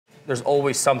there's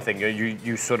always something.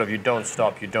 You sort of, you don't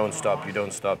stop, you don't stop, you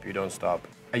don't stop, you don't stop.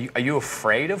 Are you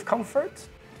afraid of comfort?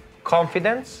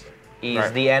 Confidence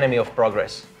is the enemy of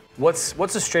progress. What's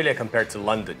Australia compared to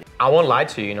London? I won't lie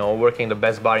to you, you know, working the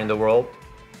best bar in the world,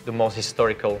 the most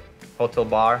historical hotel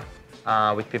bar,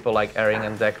 with people like Eric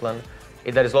and Declan,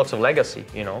 there is lots of legacy,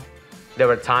 you know. There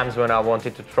were times when I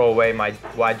wanted to throw away my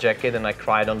white jacket and I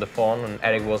cried on the phone, and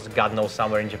Eric was, God knows,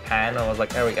 somewhere in Japan. I was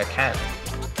like, Eric, I can't.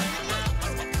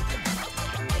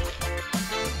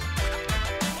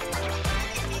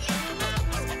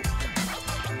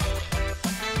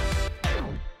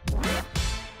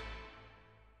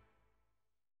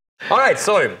 All right,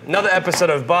 so another episode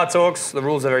of Bar Talks. The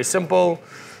rules are very simple.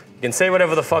 You can say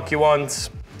whatever the fuck you want.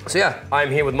 So yeah,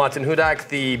 I'm here with Martin Hudak,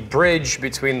 the bridge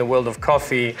between the world of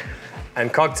coffee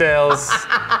and cocktails.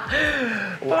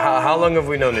 How long have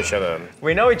we known each other?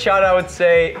 We know each other, I would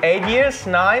say, 8 years,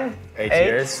 9? 8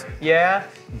 years. Yeah,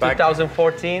 Back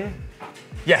 2014.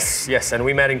 Yes, and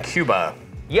we met in Cuba.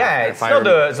 Yeah, it's not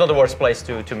the worst place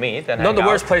to meet. And not the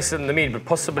worst place to meet, but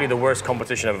possibly the worst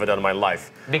competition I've ever done in my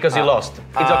life. Because you lost.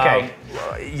 It's okay.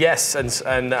 Yes,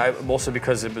 and also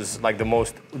because it was like the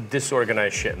most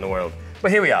disorganized shit in the world.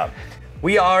 But here we are.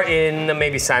 We are in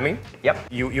Maybe Sammy. Yep.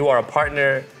 You are a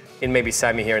partner in Maybe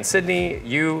Sammy here in Sydney.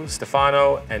 You,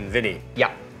 Stefano, and Vinny.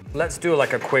 Yeah. Let's do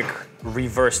like a quick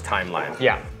reverse timeline.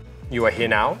 Yeah. You are here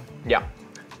now. Yeah.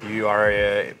 You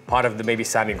are part of the Maybe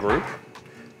Sammy group.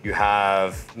 You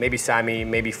have Maybe Sammy,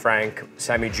 Maybe Frank,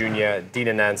 Sammy Jr., Dean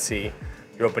and Nancy.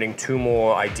 You're opening 2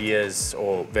 more ideas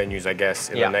or venues, I guess,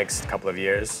 in the next couple of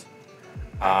years,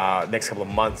 next couple of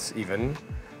months even.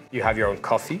 You have your own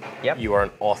coffee. Yep. You are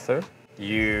an author.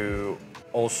 You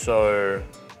also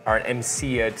are an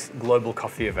MC at global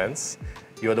coffee events.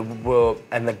 You're the world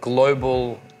and the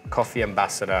global coffee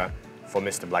ambassador for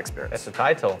Mr. Black Spirits. That's the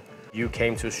title. You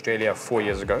came to Australia 4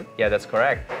 years ago. Yeah, that's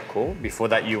correct. Cool. Before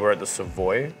that, you were at the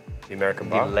Savoy, the American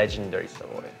bar. The legendary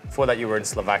Savoy. Before that, you were in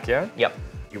Slovakia. Yep.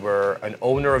 You were an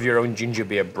owner of your own ginger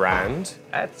beer brand.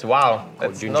 That's wow.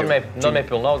 That's not many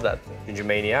people know that. Ginger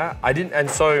Mania. I didn't, and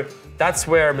so that's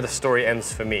where the story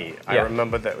ends for me. I Yeah.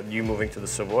 remember that you moving to the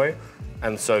Savoy,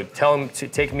 and so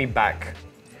take me back.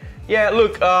 Yeah,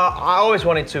 look, I always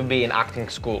wanted to be in acting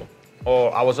school.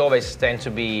 Or I was always tend to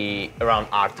be around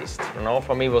artists, you know?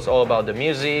 For me, it was all about the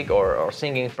music or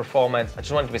singing, performance. I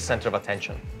just wanted to be center of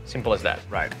attention. Simple as that.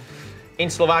 Right. In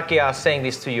Slovakia, saying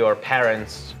this to your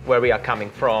parents, where we are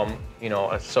coming from, you know,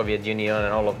 a Soviet Union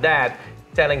and all of that,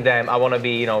 telling them I want to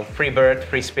be, you know, free bird,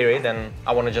 free spirit, and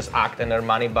I want to just act and earn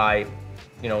money by,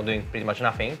 you know, doing pretty much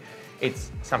nothing.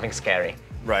 It's something scary.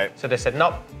 Right. So they said,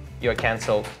 no, you're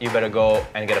canceled. You better go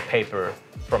and get a paper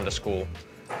from the school.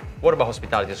 What about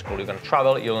hospitality school? You're gonna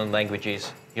travel, you learn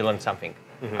languages, you learn something.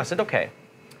 I said, okay.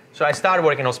 So I started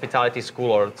working in hospitality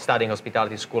school or studying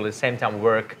hospitality school at the same time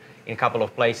work in a couple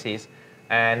of places.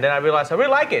 And then I realized I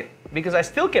really like it because I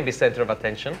still can be center of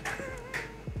attention.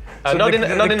 So not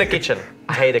in the kitchen.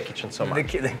 I hate the kitchen so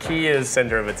much. The key is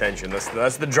center of attention.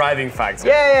 That's the driving factor.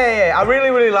 Yeah. I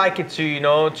really like it to, you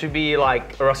know, to be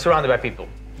like surrounded by people.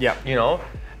 Yeah. You know?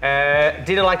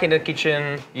 Didn't like in the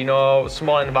kitchen, you know,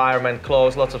 small environment,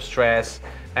 close, lots of stress,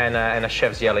 and a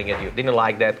chef's yelling at you. Didn't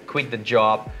like that, quit the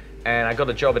job, and I got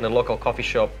a job in a local coffee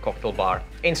shop, cocktail bar.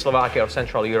 In Slovakia or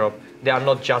Central Europe, they are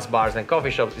not just bars and coffee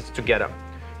shops, it's together.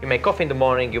 You make coffee in the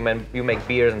morning, you make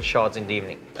beers and shots in the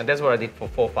evening. And that's what I did for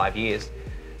 4 or 5 years.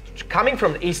 Coming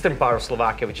from the eastern part of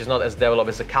Slovakia, which is not as developed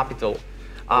as the capital.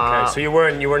 Okay, so you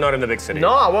were not in the big city.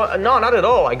 No, not at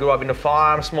all. I grew up in a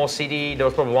farm, small city. There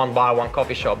was probably 1 bar, 1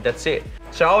 coffee shop. That's it.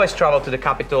 So I always traveled to the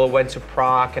capital, went to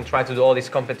Prague, and tried to do all these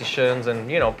competitions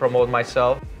and, you know, promote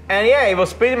myself. And yeah, it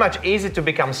was pretty much easy to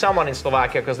become someone in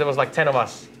Slovakia because there was like 10 of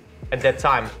us at that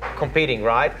time competing,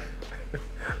 right?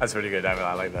 That's pretty good.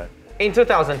 I like that. In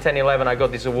 2010-11, I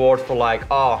got this award for like,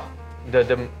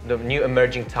 the new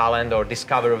emerging talent or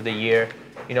discover of the year.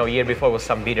 You know, year before was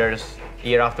some bidders.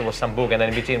 Year after was some book, and then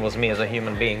in between was me as a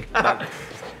human being. And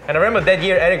I remember that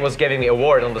year Eric was giving me an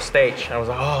award on the stage, and I was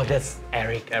like, oh, that's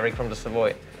Eric from the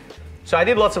Savoy. So I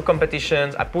did lots of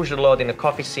competitions, I pushed a lot in the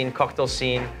coffee scene, cocktail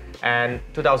scene, and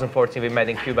 2014 we met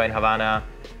in Cuba, in Havana,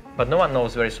 but no one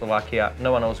knows where is Slovakia,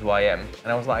 no one knows who I am.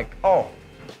 And I was like, oh,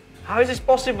 how is this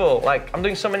possible? Like, I'm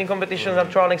doing so many competitions, I'm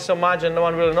traveling so much, and no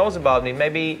one really knows about me.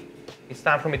 Maybe it's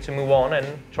time for me to move on and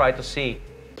try to see,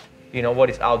 you know, what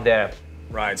is out there.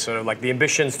 Right, sort of like the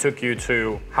ambitions took you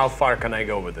to how far can I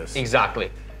go with this?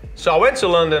 Exactly. So I went to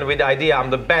London with the idea I'm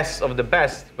the best of the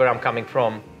best where I'm coming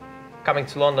from. Coming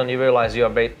to London, you realize you are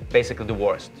basically the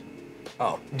worst.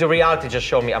 Oh. The reality just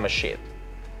showed me I'm a shit.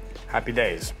 Happy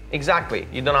days. Exactly.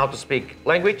 You don't know how to speak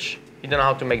language, You don't know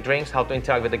how to make drinks, how to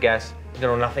interact with the guests. You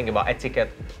don't know nothing about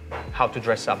etiquette, how to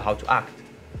dress up, how to act.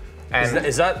 And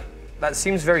that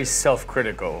seems very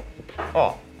self-critical.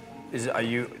 oh,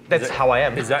 That's how I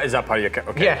am. Is that part of your?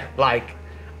 Okay. Yeah, like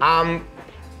I'm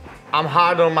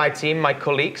hard on my team, my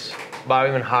colleagues, but I'm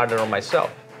even harder on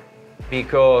myself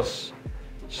because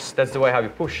that's the way how you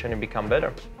push and you become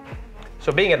better.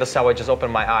 So being at the Subway just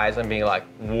opened my eyes and being like,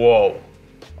 whoa,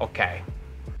 okay.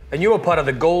 And you were part of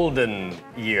the golden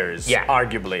years,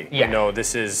 arguably. Yeah. You know,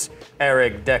 this is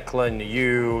Eric, Declan,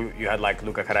 you had like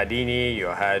Luca Carradini, you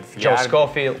had Joe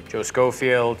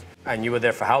Schofield, and you were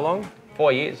there for how long?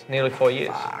 4 years, nearly 4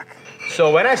 years. Fuck.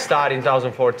 So when I started in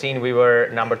 2014, we were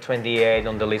number 28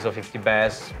 on the list of 50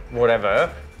 best, whatever.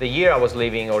 The year I was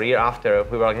leaving, or year after,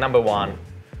 we were like number 1.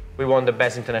 We won the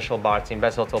best international bar team,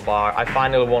 best hotel bar. I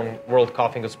finally won World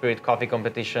Coffee and Good Spirit coffee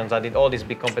competitions. I did all these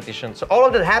big competitions. So all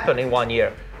of that happened in 1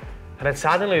 year. And then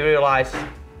suddenly realized,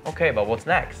 okay, but what's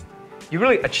next? You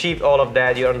really achieved all of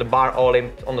that. You're on the bar, all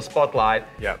in, on the spotlight.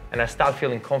 Yeah. And I start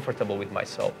feeling comfortable with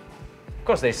myself. Of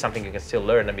course, there's something you can still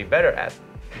learn and be better at.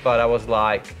 But I was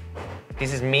like,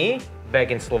 this is me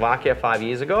back in Slovakia 5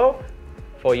 years ago,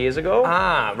 4 years ago.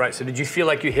 Ah, right. So did you feel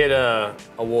like you hit a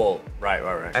wall? Right.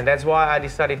 And that's why I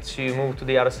decided to move to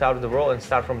the other side of the world and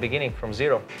start from beginning, from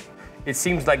zero. It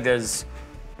seems like there's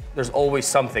always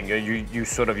something.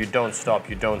 You don't stop.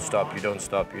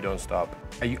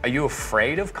 Are you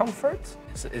afraid of comfort?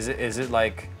 Is it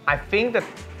like? I think that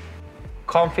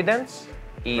confidence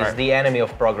is the enemy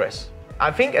of progress. I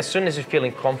think as soon as you're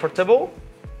feeling comfortable,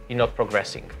 you're not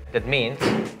progressing. That means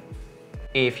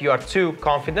if you are too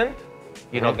confident,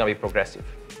 you're not gonna be progressive.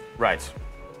 Right.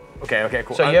 Okay,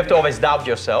 cool. So you have to always doubt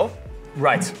yourself.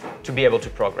 Right. To be able to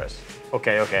progress.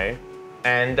 Okay.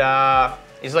 And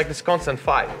it's like this constant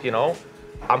fight, you know?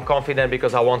 I'm confident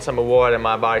because I won some award and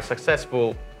my bar is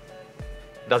successful.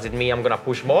 Does it mean I'm gonna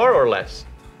push more or less?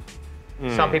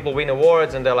 Some people win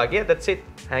awards and they're like, yeah, that's it,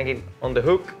 hang it on the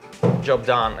hook, job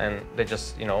done, and they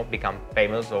just, you know, become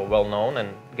famous or well-known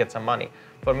and get some money.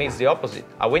 For me, it's the opposite.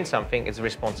 I win something, it's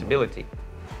responsibility.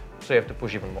 So you have to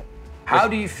push even more. How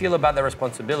do you feel about the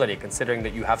responsibility, considering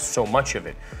that you have so much of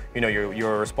it? You know,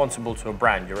 you're responsible to a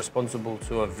brand, you're responsible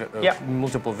to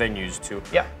multiple venues,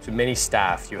 to many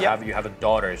staff. You have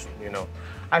daughters. You know.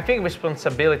 I think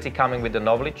responsibility coming with the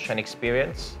knowledge and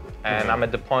experience, and I'm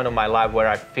at the point of my life where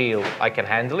I feel I can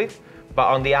handle it. But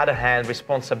on the other hand,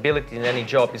 responsibility in any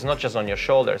job is not just on your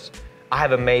shoulders. I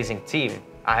have an amazing team.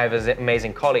 I have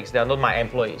amazing colleagues. They are not my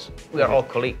employees. We are all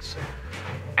colleagues,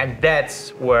 and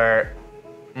that's where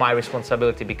my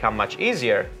responsibility become much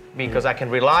easier because I can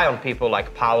rely on people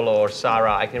like Paolo or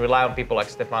Sarah. I can rely on people like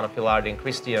Stefano Filardi and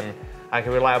Christian. I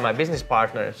can rely on my business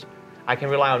partners. I can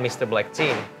rely on Mr. Black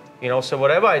team. You know, so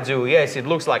whatever I do, yes, it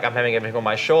looks like I'm having everything on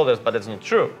my shoulders, but that's not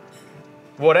true.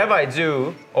 Whatever I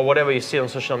do or whatever you see on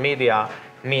social media,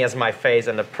 me as my face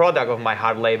and the product of my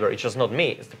hard labor, it's just not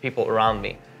me, it's the people around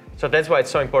me. So that's why it's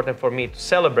so important for me to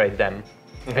celebrate them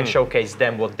and showcase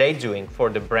them what they're doing for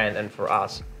the brand and for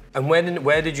us. And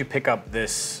where did you pick up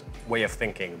this way of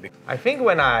thinking? I think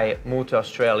when I moved to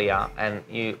Australia and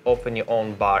you open your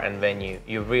own bar and venue,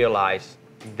 you realize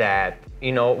that,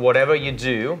 you know, whatever you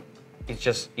do, it's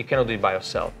just, you cannot do it by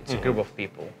yourself. It's a group of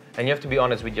people. And you have to be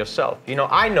honest with yourself. You know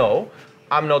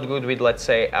I'm not good with, let's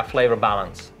say, a flavor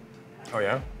balance. Oh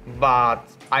yeah? But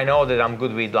I know that I'm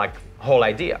good with like whole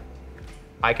idea.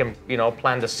 I can, you know,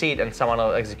 plant the seed and someone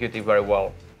will execute it very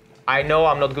well. I know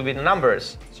I'm not good with the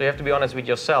numbers, so you have to be honest with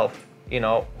yourself. You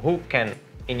know, who can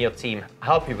in your team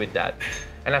help you with that?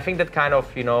 And I think that kind of,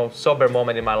 you know, sober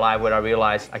moment in my life where I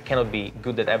realized I cannot be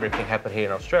good at everything happened here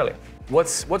in Australia.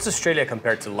 What's Australia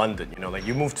compared to London? You know, like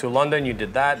you moved to London, you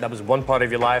did that was one part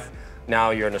of your life. Now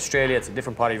you're in Australia, it's a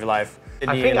different part of your life.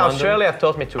 I think Australia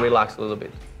taught me to relax a little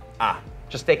bit.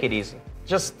 Just take it easy.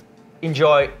 Just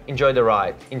enjoy the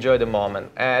ride, enjoy the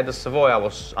moment. At the Savoy, I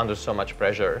was under so much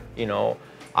pressure, you know.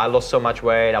 I lost so much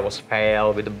weight, I was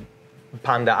pale with the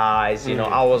panda eyes, you know,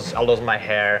 I lost my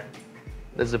hair.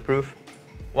 That's the proof.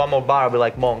 One more bar, I'll be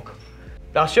like Monk.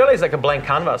 Australia is like a blank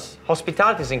canvas.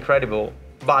 Hospitality is incredible,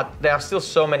 but there are still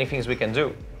so many things we can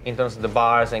do in terms of the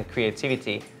bars and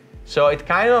creativity. So it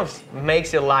kind of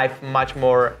makes your life much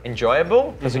more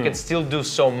enjoyable because you can still do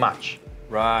so much.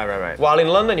 Right. While in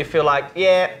London, you feel like,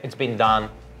 yeah, it's been done.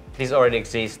 This already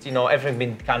exists, you know, everything's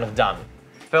been kind of done.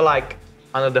 Feel like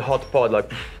under the hot pot,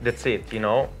 like, that's it, you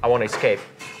know, I want to escape.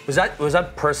 Was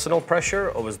that personal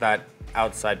pressure or was that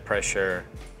outside pressure?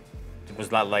 Was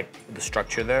that like the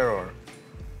structure there or?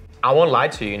 I won't lie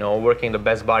to you, you know, working the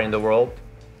best bar in the world,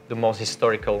 the most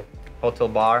historical hotel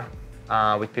bar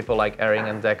with people like Erin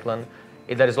and Declan,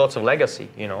 there is lots of legacy,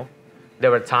 you know. There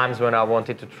were times when I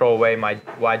wanted to throw away my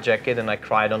white jacket and I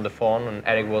cried on the phone, and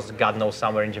Eric was, God knows,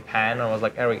 somewhere in Japan. And I was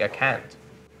like, Eric, I can't.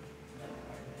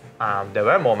 There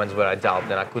were moments where I doubted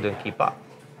that I couldn't keep up.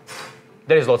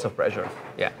 There is lots of pressure.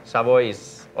 Yeah, Savoy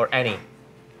is, or any,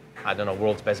 I don't know,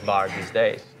 world's best bar these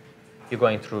days. You're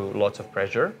going through lots of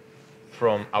pressure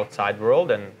from outside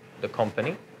world and the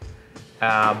company.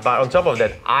 But on top of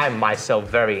that, I'm myself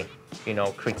very,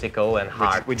 critical and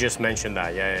hard. We just mentioned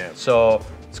that, yeah. So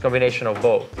it's a combination of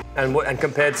both. And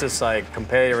compared to like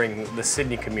comparing the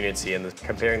Sydney community and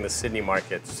comparing the Sydney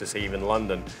markets to say even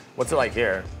London, what's it like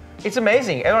here? It's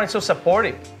amazing. Everyone is so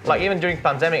supportive. Like even during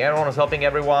pandemic, everyone was helping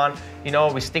everyone.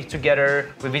 We stick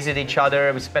together, we visit each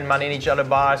other, we spend money in each other's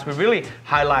bars. We're really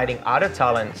highlighting other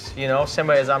talents. Same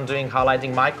way as I'm doing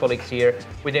highlighting my colleagues here,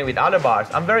 we're doing with other bars.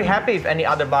 I'm very happy if any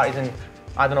other bar isn't,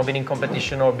 I don't know, being in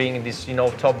competition or being in this,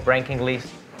 top ranking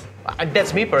list. And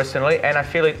that's me personally, and I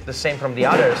feel it the same from the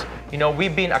others.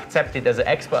 We've been accepted as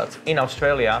experts in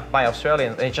Australia by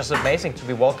Australians, and it's just amazing to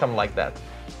be welcomed like that.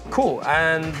 Cool,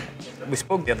 and we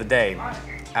spoke the other day,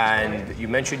 and you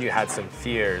mentioned you had some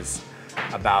fears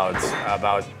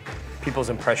about people's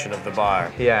impression of the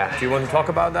bar. Yeah. Do you want to talk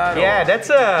about that? Yeah, that's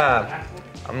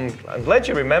I'm glad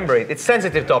you remember it. It's a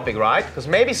sensitive topic, right? Because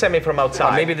maybe send me from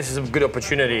outside. Maybe this is a good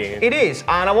opportunity. It is,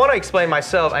 and I want to explain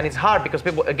myself, and it's hard because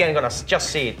people, again, gonna just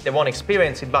see it. They won't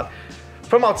experience it, but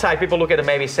from outside, people look at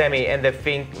maybe Semi and they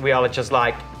think we are just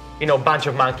like, bunch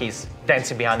of monkeys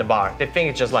dancing behind the bar. They think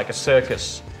it's just like a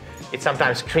circus. It's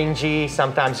sometimes cringy,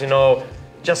 sometimes,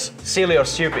 just silly or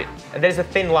stupid. And there's a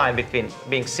thin line between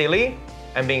being silly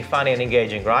and being funny and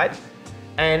engaging, right?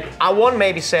 And I want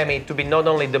maybe Semi to be not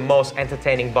only the most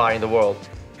entertaining bar in the world,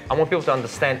 I want people to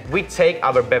understand we take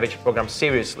our beverage program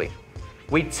seriously.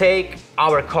 We take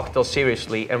our cocktails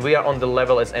seriously, and we are on the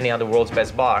level as any other world's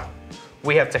best bar.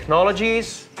 We have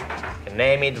technologies, you can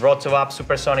name it, Rotova,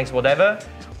 Supersonics, whatever.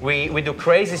 We do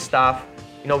crazy stuff,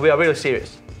 we are really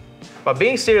serious. But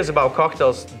being serious about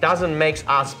cocktails doesn't make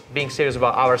us being serious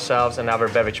about ourselves and our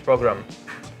beverage program.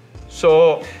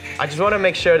 So I just want to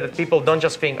make sure that people don't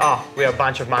just think, we are a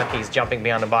bunch of monkeys jumping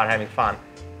behind the bar having fun.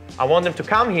 I want them to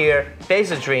come here,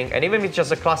 taste a drink, and even if it's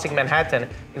just a classic Manhattan,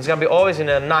 it's going to be always in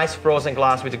a nice frozen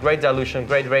glass with a great dilution,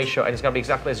 great ratio, and it's going to be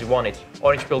exactly as you want it.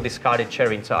 Orange peel discarded,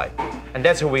 cherry inside. And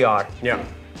that's who we are. Yeah.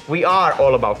 We are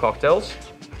all about cocktails,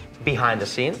 behind the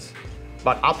scenes.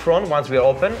 But up front, once we're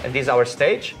open, and this is our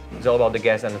stage, it's all about the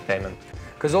guest entertainment.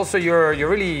 Because also you're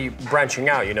really branching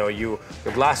out, your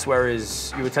glassware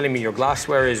is, you were telling me your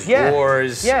glassware is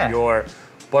yours, your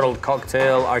bottled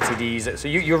cocktail, RTDs. So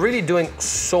you're really doing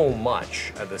so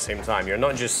much at the same time. You're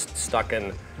not just stuck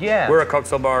in, we're a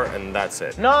cocktail bar and that's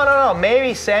it. No.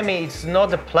 Maybe Semi, it's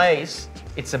not a place,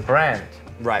 it's a brand.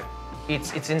 Right.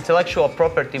 It's intellectual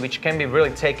property which can be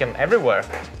really taken everywhere.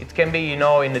 It can be,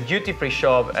 in the duty-free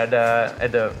shop at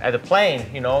a plane.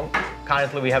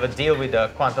 Currently we have a deal with the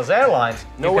Qantas Airlines.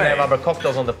 No way. You can have our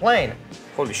cocktails on the plane.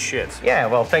 Holy shit. Yeah,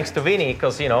 well, thanks to Vinny,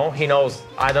 because he knows,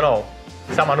 I don't know,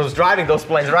 someone who's driving those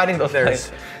planes, riding those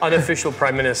planes. Unofficial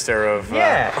prime minister of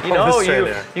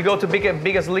Australia. You go to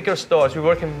biggest liquor stores. We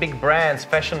work in big brands,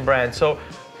 fashion brands. So,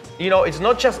 it's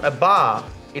not just a bar.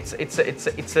 It's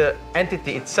a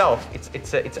entity itself.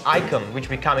 It's icon, which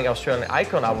becoming Australian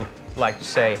icon. I would like to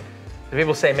say. The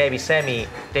people say maybe Semi,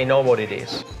 they know what it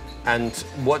is. And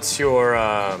what's your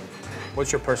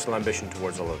personal ambition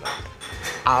towards all of that?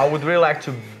 I would really like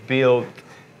to build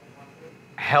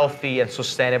healthy and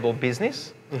sustainable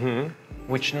business,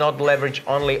 which not leverage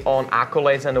only on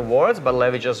accolades and awards, but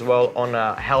leverage as well on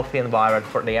a healthy environment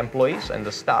for the employees and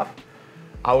the staff.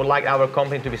 I would like our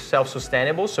company to be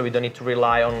self-sustainable, so we don't need to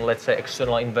rely on, let's say,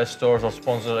 external investors or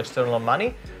sponsors, external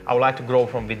money. I would like to grow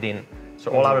from within.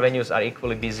 So all our venues are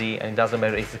equally busy, and it doesn't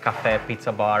matter if it's a cafe,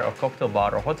 pizza bar, or cocktail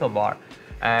bar, or hotel bar.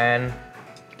 And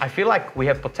I feel like we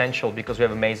have potential because we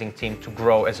have an amazing team to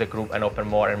grow as a group and open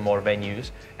more and more venues,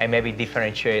 and maybe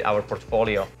differentiate our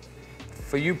portfolio.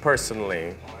 For you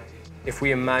personally, if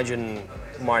we imagine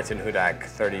Martin Hudak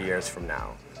 30 years from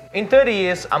now? In 30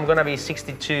 years, I'm gonna be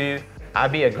 62. I'll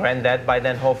be a granddad by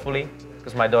then, hopefully,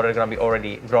 because my daughter's gonna be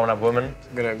already grown-up woman.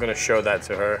 Gonna show that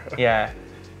to her. Yeah,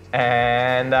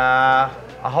 and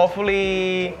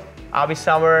hopefully I'll be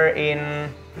somewhere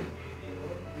in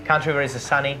country where it's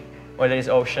sunny, where there is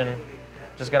ocean.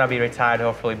 Just gonna be retired,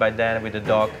 hopefully by then, with a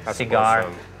dog, cigar,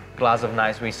 awesome. Glass of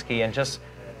nice whiskey, and just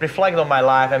reflect on my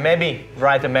life and maybe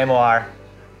write a memoir,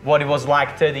 what it was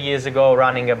like 30 years ago,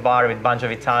 running a bar with a bunch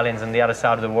of Italians on the other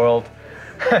side of the world.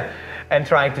 And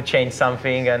trying to change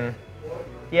something, and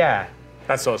yeah.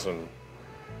 That's awesome.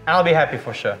 I'll be happy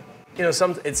for sure.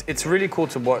 It's really cool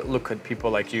to look at people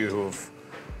like you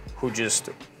who just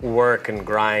work and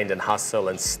grind and hustle.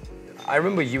 And I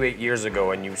remember you 8 years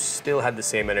ago and you still had the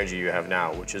same energy you have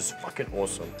now, which is fucking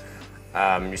awesome.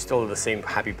 You're still the same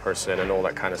happy person and all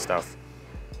that kind of stuff.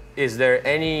 Is there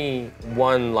any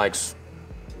one like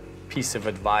piece of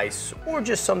advice or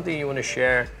just something you want to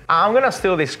share? I'm gonna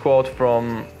steal this quote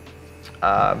from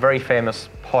a very famous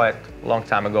poet a long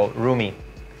time ago, Rumi.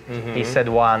 He said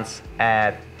once,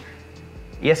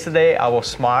 yesterday I was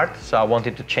smart, so I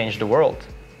wanted to change the world.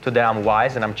 Today I'm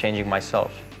wise and I'm changing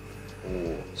myself.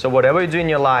 Ooh. So whatever you do in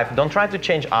your life, don't try to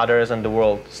change others and the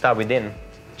world. Start within.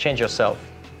 Change yourself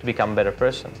to become a better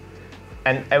person.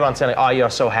 And everyone's saying, oh,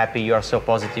 you're so happy, you're so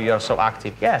positive, you're so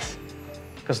active. Yes,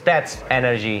 because that's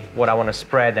energy, what I want to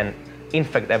spread and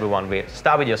infect everyone with.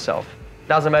 Start with yourself.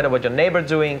 Doesn't matter what your neighbor's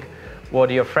doing,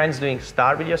 what your friends doing,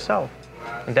 start with yourself.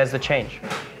 And that's the change.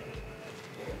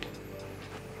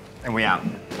 And we out.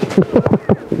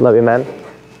 Love you, man.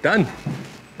 Done.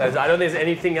 I don't think there's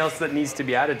anything else that needs to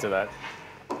be added to that.